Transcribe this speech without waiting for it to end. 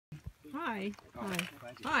Hi. Hi.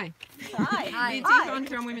 Hi. Hi. It's on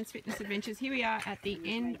from Women's Fitness Adventures. Here we are at the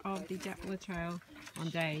end of the Jatbula Trail on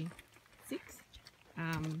day 6.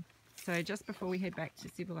 So just before we head back to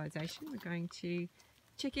civilization, we're going to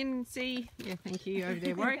check in and see. Yeah, thank you over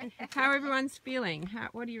there, Warwick. How everyone's feeling.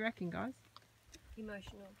 What do you reckon, guys?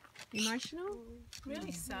 Emotional. Emotional?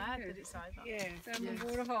 Really sad that it's over. Yeah, some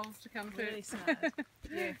waterholes to come to. Really sad.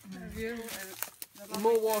 Yeah, beautiful.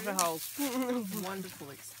 More waterholes.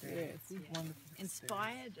 Wonderful experience. Yeah. Wonderful.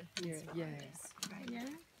 Inspired. Yes. Yeah.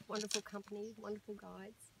 Wonderful company, wonderful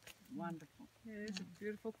guides. Wonderful. Yeah, it's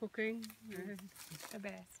beautiful cooking. Yeah. The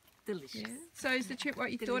best. Delicious. Yeah. So is the trip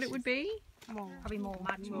what you thought it would be? More. Probably more.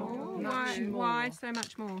 Much more. Why so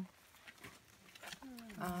much more?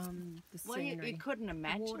 The Well, scenery. you couldn't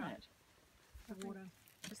imagine it. The water.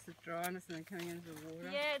 Just the dryness and then coming into the water.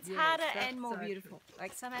 Yeah, it's Yes, harder that's and more so beautiful.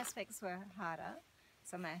 Like some aspects were harder,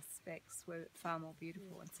 some aspects were far more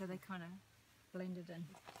beautiful, and so they kind of blended and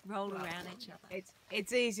rolled around each other.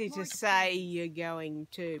 It's easy to say you're going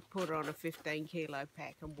to put on a 15-kilo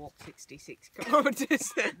pack and walk 66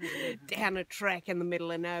 kilometres down a track in the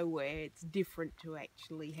middle of nowhere. It's different to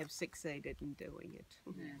actually have succeeded in doing it.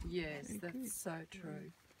 Yes, that's so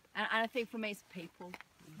true. And I think for me it's people.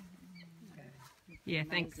 Yeah,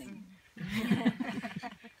 thanks.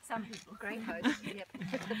 Some people. Great host. Yep.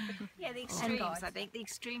 Yeah, the extremes, I think. The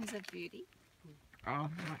extremes of beauty. Oh,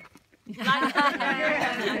 right.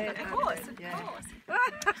 Of course, of course.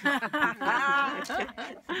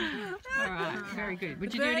 All right, very good.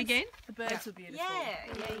 Would you do it again? The birds were beautiful.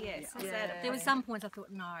 Yeah. So sad. There were some points I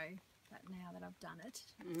thought no, but now that I've done it,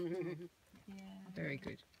 Very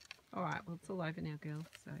good. All right, well, it's all over now, girls.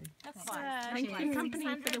 So That's thank you for company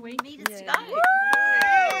for the week. meters to go.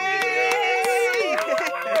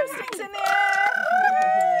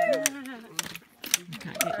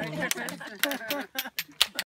 Can't get more.